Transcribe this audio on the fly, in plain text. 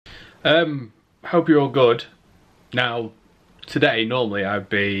Hope you're all good. Now, today, normally I'd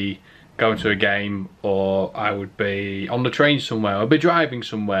be going to a game or I would be on the train somewhere, I'd be driving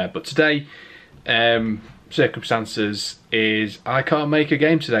somewhere, but today, circumstances is I can't make a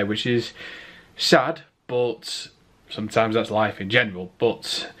game today, which is sad, but sometimes that's life in general.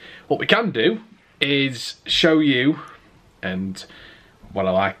 But what we can do is show you, and what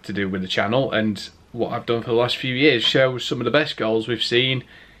I like to do with the channel and what I've done for the last few years, show some of the best goals we've seen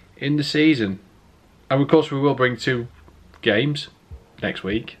in the season. And of course we will bring 2 games next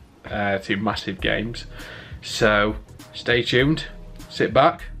week, 2 massive games, so stay tuned, sit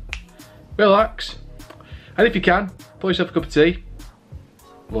back, relax, and if you can, pour yourself a cup of tea,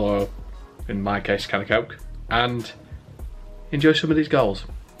 or in my case a can of Coke, and enjoy some of these goals.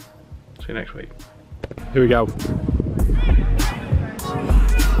 See you next week. Here we go.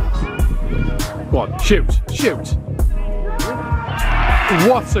 Go on, shoot, shoot.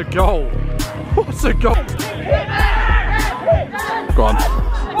 What a goal. What a goal. Go on.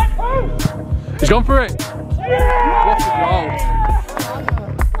 He's gone for it. What a goal.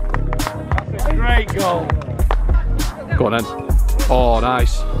 That's a great goal. Go on then. Oh,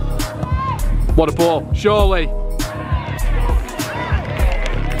 nice. What a ball, surely.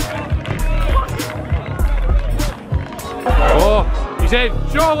 Oh, he's in,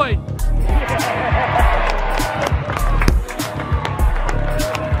 surely.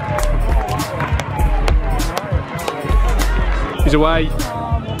 He's away.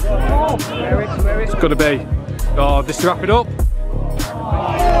 It's gonna be. Oh, this to wrap it up.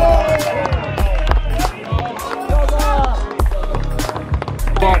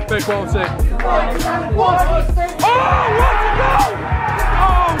 Oh, big quality. Oh, what a goal! Oh!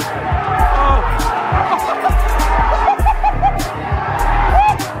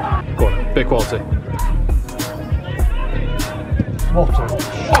 Go on, big quality. What a...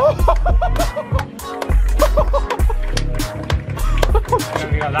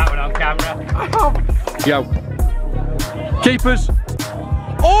 We got that one on camera. Yo. Keepers.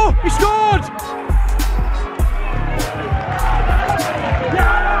 Oh, he scored!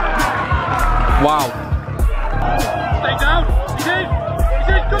 Wow. Stay down. He's in. He's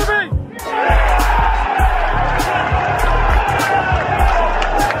in. Gotta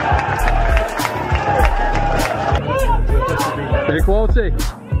be. Big quality.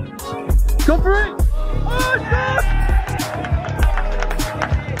 Go for it. Oh, it's good.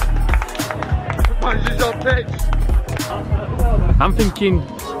 Manager's on pitch. I'm thinking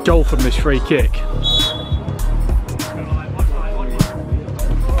goal from this free kick.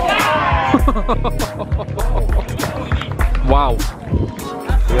 Wow.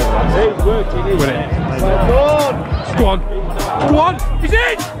 He's working, isn't it? Go on. Go on. He's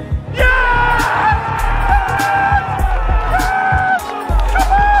in. Yeah!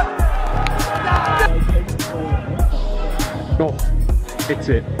 Go. Hit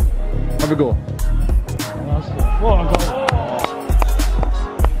it. Have a go. What a goal.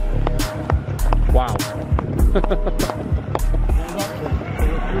 Wow.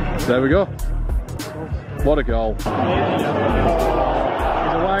 There we go. What a goal. He's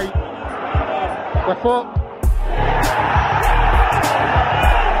away. Left foot.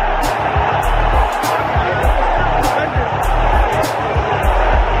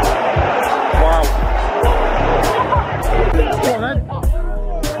 Wow. Go on then.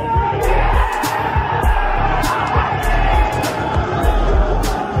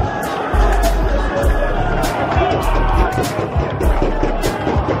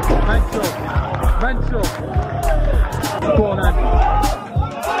 Mental. Go on then.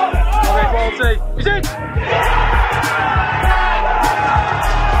 Okay, quality. He's in!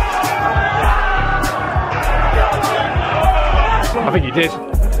 I think he did.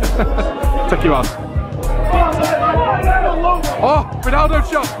 Took you on. Oh, Ronaldo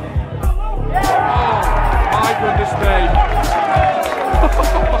shot! Oh, my goodness me.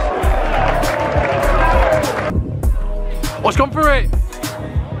 Oh, it's gone for it!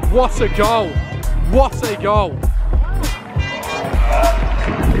 What a goal! What a goal!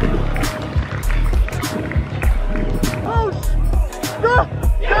 Oh! No!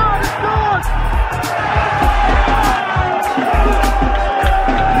 No! It's gone!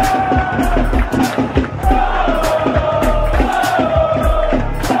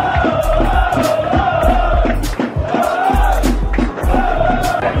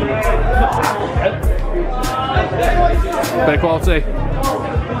 Better quality.